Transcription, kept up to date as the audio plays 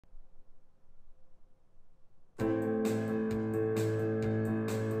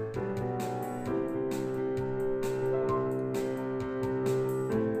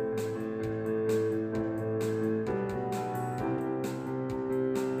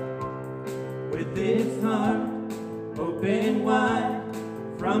with this heart open wide,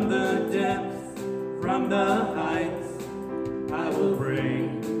 from the depths, from the heights, I will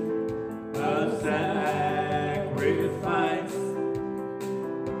bring a sacrifice.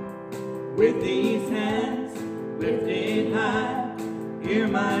 With these hands lifted high, hear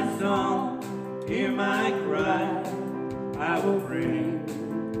my song, hear my cry. I will bring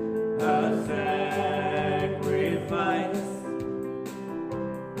a sacrifice.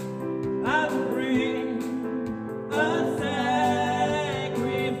 I will bring a sacrifice.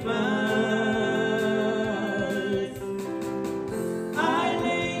 I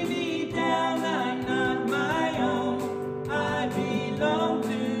lay me down, I'm not my own. I belong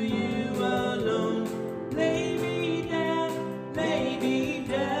to you alone. Lay me down, lay me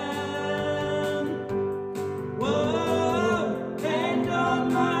down. Whoa, and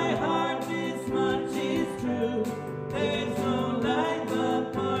on my heart this much is true. There's no life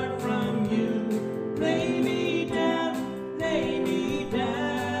apart from you. Lay me down, lay me down.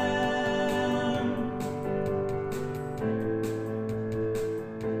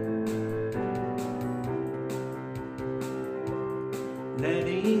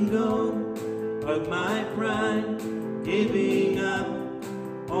 Letting go of my pride, giving up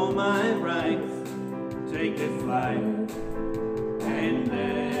all my rights. Take this light and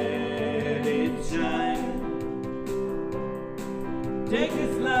let it shine. Take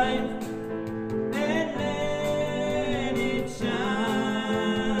this light and let it shine.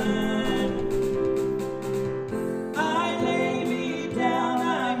 I lay me down,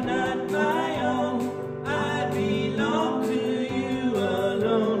 I'm not my own. I belong to you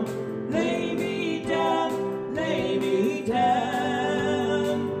alone. Lay me down, lay me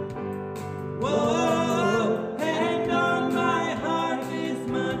down. Whoa, and on my heart this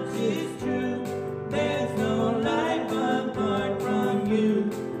much is true. There's no life apart from you.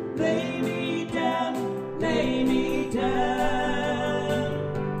 Lay me down, lay me down.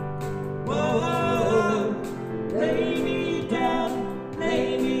 Whoa, lay me down,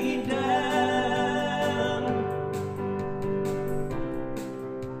 lay me down.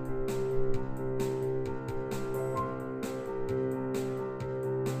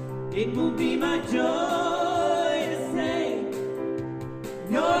 It will be my joy to say,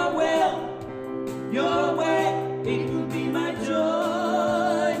 your will, your way. It will be my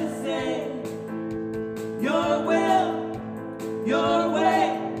joy to say, your will, your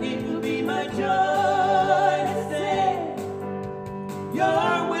way. It will be my joy to say,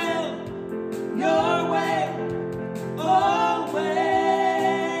 your will, your way, always.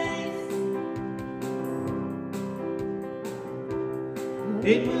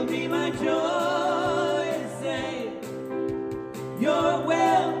 It will be my joy.